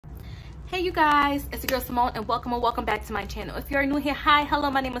Hey you guys, it's your girl Simone and welcome back to my channel. If you're new here, hi,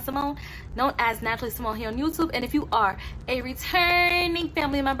 hello, my name is Simone, known as Naturally Simone here on YouTube. And if you are a returning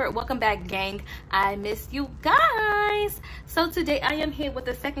family member, welcome back, gang. I missed you guys. So today I am here with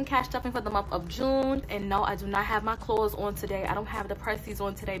the second cash stuffing for the month of June. And no, I do not have my clothes on today. I don't have the pressies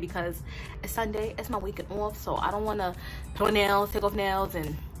on today because it's Sunday. It's my weekend off, so I don't want to put on nails, take off nails,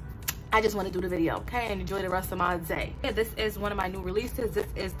 and I just want to do the video, okay, and enjoy the rest of my day. Yeah, this is one of my new releases. This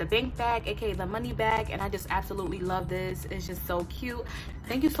is the bank bag, aka the money bag, and I just absolutely love this. It's just so cute.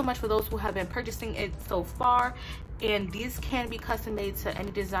 Thank you so much for those who have been purchasing it so far. And these can be custom made to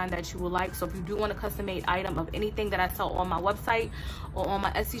any design that you would like. So if you do want a custom made item of anything that I sell on my website or on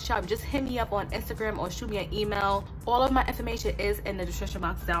my Etsy shop, just hit me up on Instagram or shoot me an email. All of my information is in the description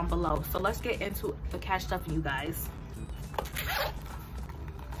box down below. So let's get into the cash stuffing, you guys.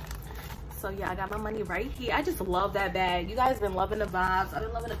 So yeah, I got my money right here. I just love that bag. You guys been loving the vibes. I've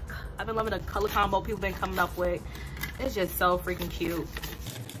been loving the color combo people been coming up with. It's just so freaking cute.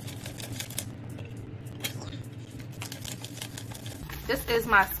 This is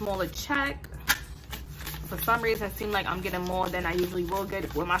my smaller check. For some reason, it seems like I'm getting more than I usually will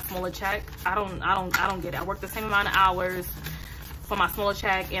get with my smaller check. I don't get it. I work the same amount of hours for my smaller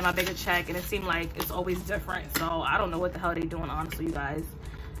check and my bigger check, and it seems like it's always different. So I don't know what the hell they doing, honestly, you guys.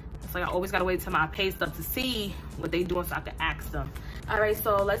 So I always gotta wait till my pay stub to see what they doing so I can ask them. All right,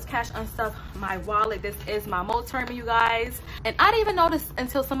 so let's cash unstuff my wallet. This is my Moterm, you guys. And I didn't even notice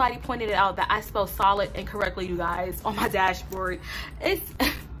until somebody pointed it out that I spelled solid incorrectly, you guys, on my dashboard. It's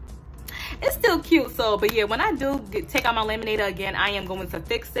still cute. So, but yeah, when I do take out my laminator again, I am going to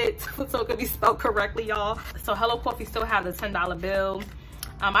fix it so it can be spelled correctly, y'all. So Hello Coffee still have the $10 bill.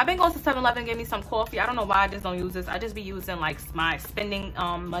 I've been going to 7-Eleven, get me some coffee. I don't know why I just don't use this. I just be using like my spending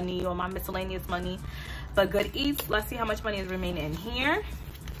money or my miscellaneous money. But Good Eats, let's see how much money is remaining in here.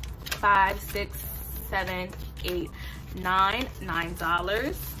 $5, $6, $7, $8,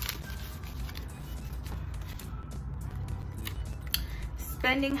 $9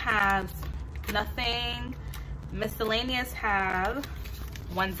 Spending has nothing. Miscellaneous have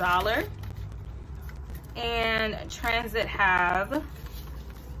 $1. And Transit have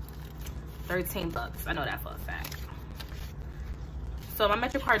 13 bucks. I know that for a fact. So my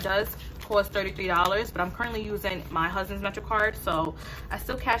Metro card does cost $33, but I'm currently using my husband's Metro card, so I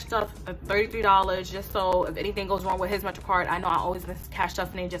still cashed up $33 just so if anything goes wrong with his Metro card, I know I always been cashed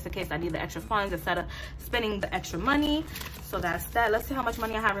up in it just in case I need the extra funds instead of spending the extra money. So that's that. Let's see how much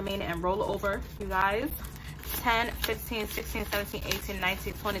money I have remaining and roll over, you guys. 10, 15, 16, 17, 18,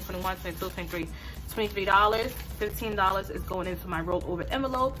 19, 20, 21, 22, 23, $23. $15 is going into my rollover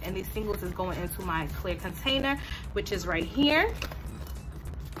envelope, and these singles is going into my clear container, which is right here.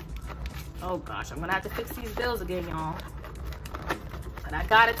 Oh gosh, I'm gonna have to fix these bills again, y'all. But I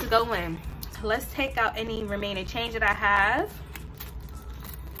got it to go in. So let's take out any remaining change that I have.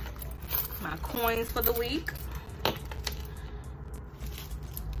 My coins for the week.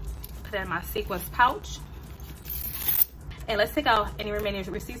 Put it in my sequins pouch. And let's take out any remaining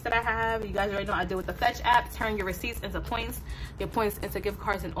receipts that I have. You guys already know I did with the Fetch app. Turn your receipts into points, your points into gift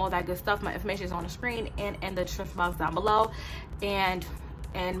cards and all that good stuff. My information is on the screen and in the description box down below. And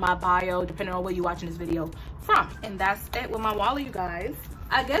my bio, depending on where you're watching this video from. And that's it with my wallet, you guys.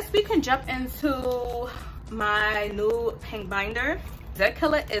 I guess we can jump into my new pink binder. Debt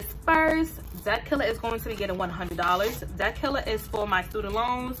Killer is first. Debt Killer is going to be getting $100. Debt Killer is for my student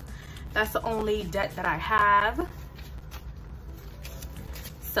loans. That's the only debt that I have.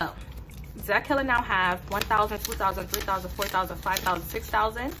 So, Debt Killer now have $1,000, $2,000, $3,000, $4,000, $5,000,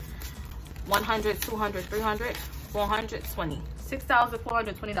 $6,000, $100, $200, $300, $420.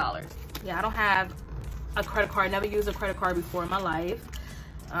 $6,420. Yeah, I don't have a credit card. Never used a credit card before in my life.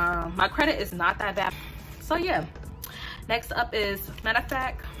 My credit is not that bad. So yeah. Next up is, matter of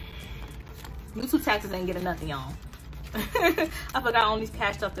fact, YouTube taxes ain't getting nothing, y'all. I forgot I only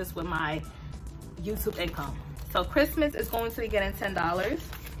cashed up this with my YouTube income. So Christmas is going to be getting $10.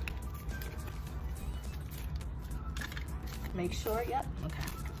 Make sure, yep, okay.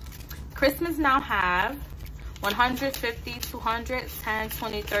 Christmas now have 100, 50, 200, 10,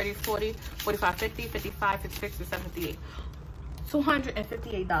 20, 30, 40, 45, 50, 55, 56, 58.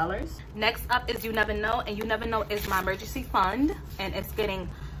 $258. Next up is You Never Know, and You Never Know is my emergency fund, and it's getting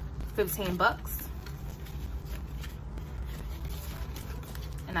 15 bucks.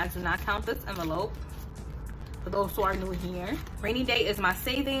 And I do not count this envelope for those who are new here. Rainy Day is my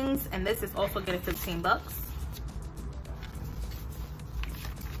savings, and this is also getting 15 bucks.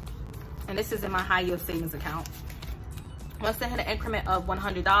 And this is in my high yield savings account. Once I hit an increment of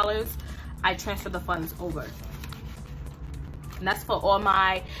 $100, I transfer the funds over. And that's for all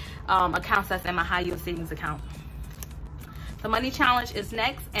my accounts that's in my high yield savings account. The money challenge is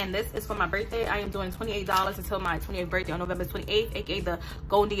next, and this is for my birthday. I am doing $28 until my 28th birthday on November 28th, aka the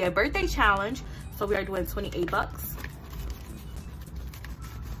Golden Year Birthday Challenge. So we are doing 28 bucks.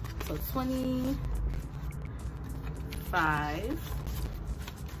 So 25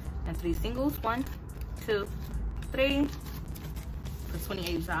 and 3 singles. 1, 2, 3 for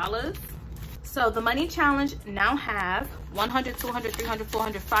 $28. So the money challenge now have 100, 200, 300,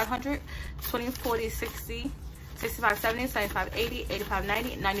 400, 500, 20, 40, 60, 65, 70, 75, 80, 85,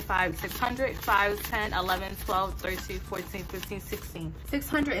 90, 95, 600, 5, 10, 11, 12, 13, 14, 15, 16.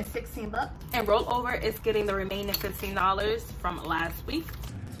 616 bucks. And rollover is getting the remaining $15 from last week.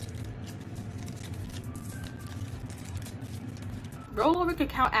 Rollover could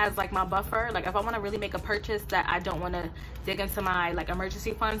count as like my buffer. Like if I want to really make a purchase that I don't want to dig into my like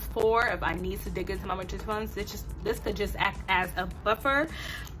emergency funds for, if I need to dig into my emergency funds, this could just act as a buffer.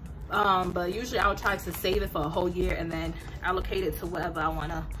 But usually I'll try to save it for a whole year and then allocate it to whatever I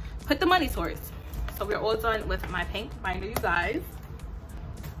want to put the money towards. So we're all done with my pink binder, you guys.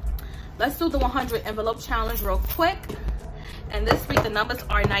 Let's do the 100 envelope challenge real quick. And this week the numbers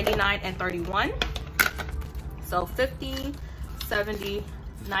are 99 and 31. So 50, 70,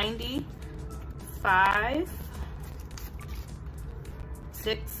 90, 5,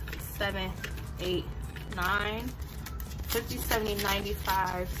 6, 7, 8, 9, 50, 70,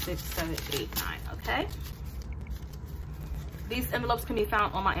 95, 6, 7, 8, 9, okay? These envelopes can be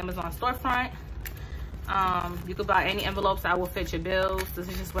found on my Amazon storefront. You could buy any envelopes that will fit your bills. This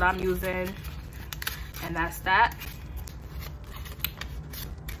is just what I'm using. And that's that.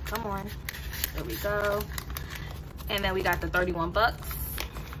 Come on. There we go. And then we got the 31 bucks.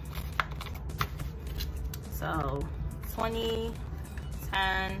 So 20,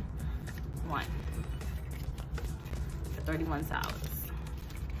 10, 1. For 31 salads.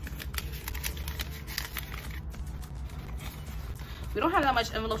 We don't have that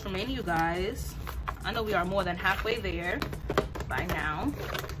much envelopes remaining, you guys. I know we are more than halfway there by now.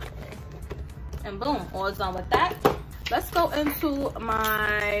 And boom, all done with that. Let's go into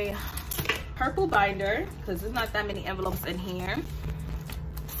my purple binder because there's not that many envelopes in here.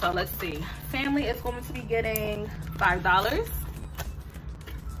 So let's see. Family is going to be getting $5.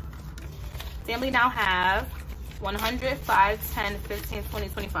 Family now have 100, 5, 10, 15, 20,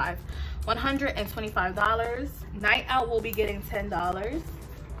 25. $125. Night out will be getting $10.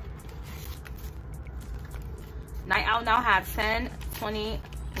 Night out now have 10, 20,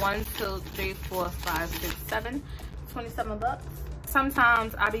 1, 2, 3, 4, 5, 6, 7, 27 bucks.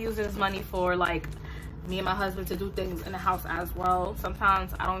 Sometimes I be using this money for like me and my husband to do things in the house as well.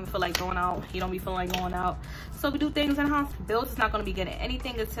 Sometimes I don't even feel like going out. He don't be feeling like going out. So we do things in the house. Bills is not going to be getting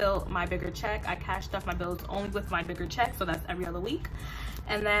anything until my bigger check. I cash stuff my bills only with my bigger check. So that's every other week.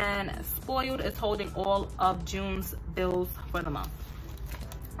 And then Spoiled is holding all of June's bills for the month.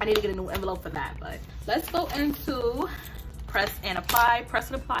 I need to get a new envelope for that. But let's go into press and apply. Press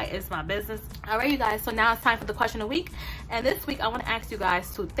and apply is my business. All right, you guys, so now it's time for the question of the week. And this week I want to ask you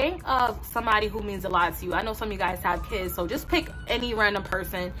guys to think of somebody who means a lot to you. I know some of you guys have kids, so just pick any random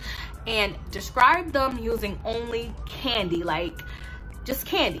person and describe them using only candy, like just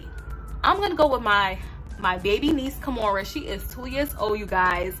candy. I'm gonna go with my baby niece Kimora. She is 2 years old, you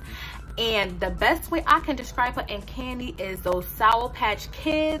guys. And the best way I can describe her in candy is those Sour Patch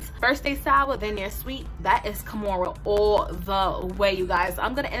Kids. First they sour, then they're sweet. That is Kimora all the way, you guys.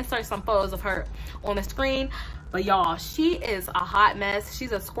 I'm gonna insert some photos of her on the screen. But y'all, she is a hot mess.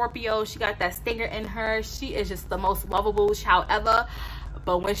 She's a Scorpio. She got that stinger in her. She is just the most lovable child ever.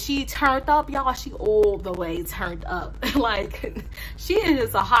 But when she turned up, y'all, she all the way turned up. Like, she is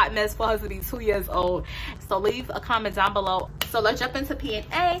just a hot mess for her to be 2 years old. So leave a comment down below. So let's jump into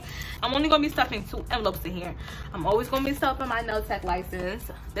P&A. I'm only going to be stuffing 2 envelopes in here. I'm always going to be stuffing my nail tech license.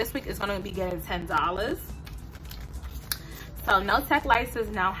 This week is going to be getting $10. So nail tech license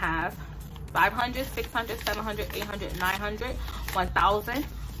now have 500, 600, 700, 800, 900, 1,000,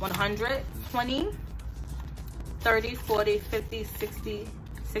 100, 20, 30, 40, 50, 60,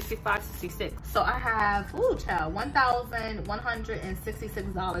 65, 66. So I have, ooh child,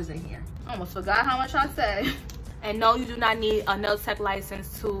 $1,166 in here. Almost forgot how much I said. And no, you do not need a nail tech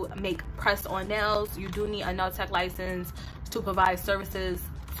license to make press on nails. You do need a nail tech license to provide services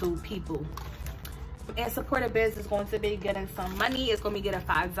to people. And Supported Biz is going to be getting some money. It's going to be getting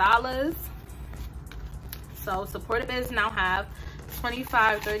 $5. So Supported Biz now have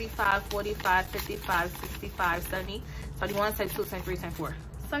 25, 35, 45, 55, 65, 70, 31, 72, 73, 74.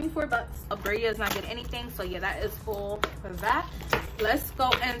 74 bucks. Bria is not getting anything, so yeah, that is all for that. Let's go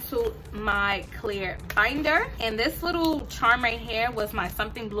into my clear binder. And this little charm right here was my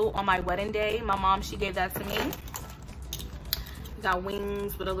something blue on my wedding day. My mom, she gave that to me. Got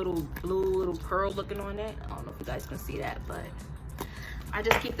wings with a little blue little pearl looking on it. I don't know if you guys can see that, but I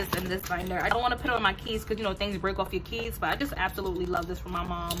just keep this in this binder. I don't want to put it on my keys because, you know, things break off your keys, but I just absolutely love this from my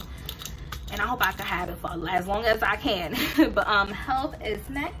mom, and I hope I can have it for as long as I can. But health is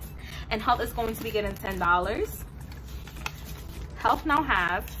next, and health is going to be getting $10. Health now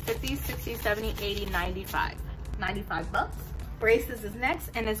have 50, 60, 70, 80, 95 bucks. Braces is next,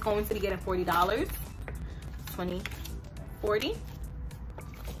 and it's going to be getting $40. 20, 40.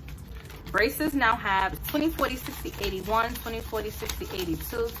 Braces now have 20, 40, 60, 81, 20, 40, 60,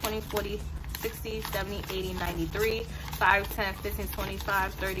 82, 20, 40, 60, 70, 80, 93, 5, 10, 15,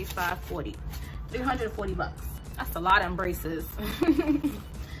 25, 35, 40. 340 bucks. That's a lot of braces.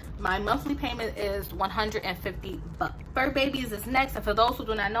 My monthly payment is 150 bucks. Fur babies is next, and for those who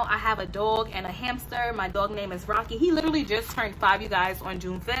do not know, I have a dog and a hamster. My dog name is Rocky. He literally just turned 5, you guys, on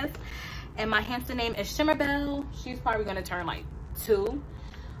June 5th. And my hamster name is Shimmerbell. She's probably gonna turn like 2.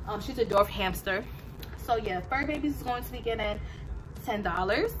 She's a dwarf hamster. So yeah, fur babies is going to be getting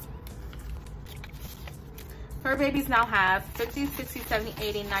 $10. Fur babies now have 50, 60, 70,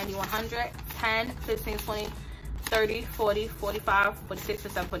 80, 90, 100, 10, 15, 20, 30, 40, 45, 46,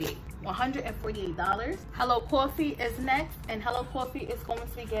 47, 48. $148. Hello Coffee is next, and Hello Coffee is going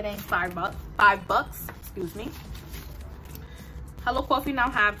to be getting $5 bucks, excuse me. Hello Coffee now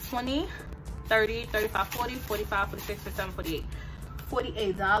have 20, 30, 35, 40, 45, 46, 47, 48.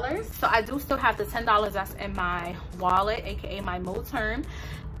 $48. So I do still have the $10 that's in my wallet, aka my Mo term.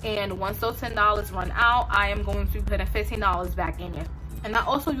 And once those $10 run out, I am going to be putting $15 back in it. And I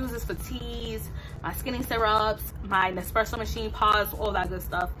also use this for teas, my skinny syrups, my Nespresso machine pods, all that good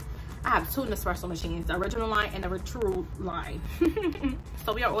stuff. I have 2 Nespresso machines, the original line and the true line.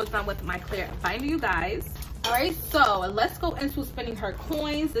 So we are all done with my clear binder, you guys. All right, so let's go into spending her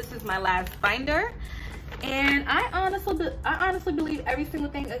coins. This is my last binder. And I honestly believe every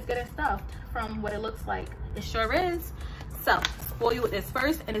single thing is getting stuffed from what it looks like. It sure is. So Spoiled is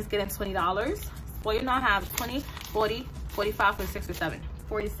first, and it's getting $20. Spoiled now have 20, 40, 45, 46, 47.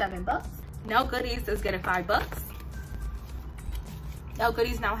 47 bucks. Now Goodies is getting $5. Now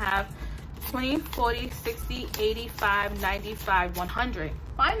Goodies now have 20, 40, 60, 85, 95, 100.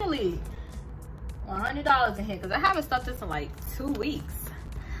 Finally, $100 in here, because I haven't stuffed this in like 2 weeks.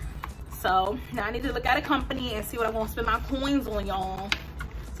 So now I need to look at a company and see what I'm gonna spend my coins on, y'all.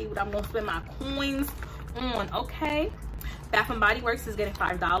 See what I'm gonna spend my coins on, okay? Bath and Body Works is getting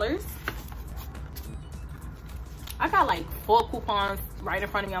 $5. I got like 4 coupons right in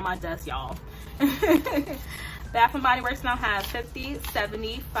front of me on my desk, y'all. Bath and Body Works now has 50,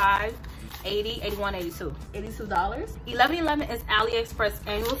 75, 80, 81, 82. $82. 11/11 is AliExpress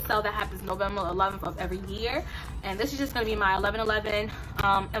annual sale that happens November 11th of every year. And this is just going to be my 11/11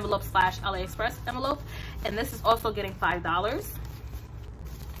 envelope / AliExpress envelope. And this is also getting $5.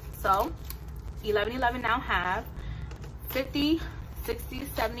 So 11/11 now have 50, 60,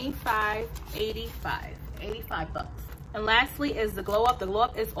 75, 85 bucks. And lastly is the Glow Up. The Glow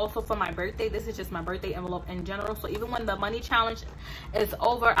Up is also for my birthday. This is just my birthday envelope in general. So even when the money challenge is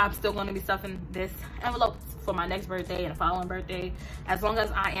over, I'm still going to be stuffing this envelope for my next birthday and the following birthday, as long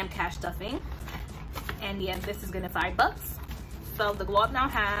as I am cash stuffing. And yeah, this is getting $5. So the Glow Up now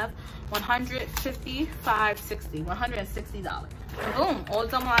have 155, 60, $160. Boom, all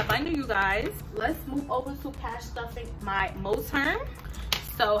done with my binder, you guys. Let's move over to cash stuffing my Mo term.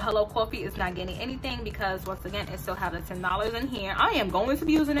 So Hello Coffee is not getting anything because once again it still has the $10 in here. I am going to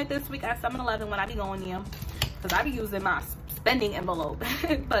be using it this week at 7-Eleven when I be going there, because I be using my spending envelope.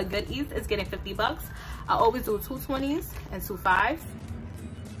 But Goodies is getting 50 bucks. I always do 2 20s and 2 5s.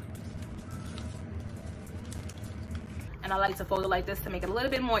 And I like to fold it like this to make it a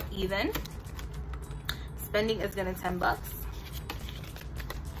little bit more even. Spending is getting 10 bucks.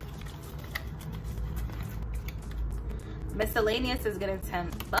 Miscellaneous is getting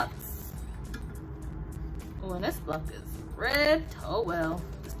 10 bucks. Oh, and this book is red. Oh well,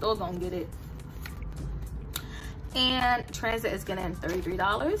 still gonna get it. And Transit is getting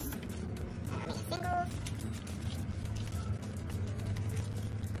 $33.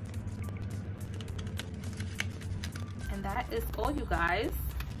 And that is all, you guys.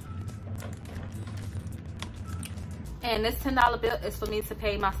 And this $10 bill is for me to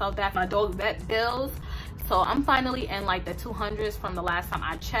pay myself back my dog vet bills. So I'm finally in like the 200s from the last time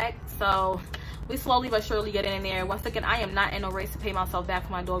I checked. So we slowly but surely getting in there. Once again, I am not in a race to pay myself back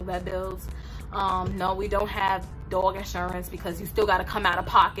for my dog vet bills. No, we don't have dog insurance because you still got to come out of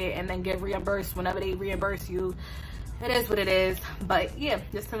pocket and then get reimbursed whenever they reimburse you. It is what it is. But yeah,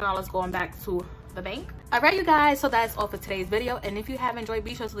 this $10 going back to the bank. All right, you guys, so that's all for today's video. And if you have enjoyed,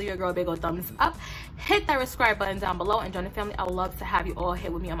 be sure to leave your girl a big old thumbs up, hit that subscribe button down below, and join the family. I would love to have you all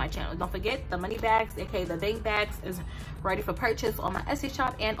here with me on my channel. Don't forget, the money bags, aka the bank bags, is ready for purchase on my Etsy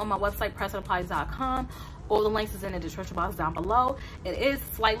shop and on my website, PresentApplies.com. All the links is in the description box down below. It is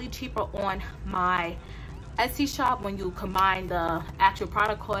slightly cheaper on my Etsy shop when you combine the actual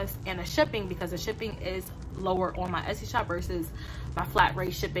product cost and the shipping, because the shipping is lower on my Etsy shop versus my flat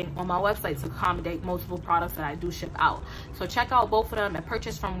rate shipping on my website to accommodate multiple products that I do ship out. So check out both of them and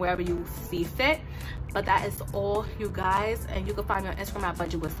purchase from wherever you see fit. But that is all, you guys, and you can find me on Instagram at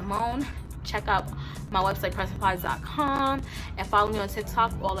BudgetwithSimone. Check out my website, PresentApplies.com, and follow me on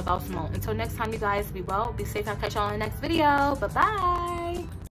TikTok, all about Simone. Until next time, you guys, be well, be safe. I'll catch y'all in the next video. Bye bye.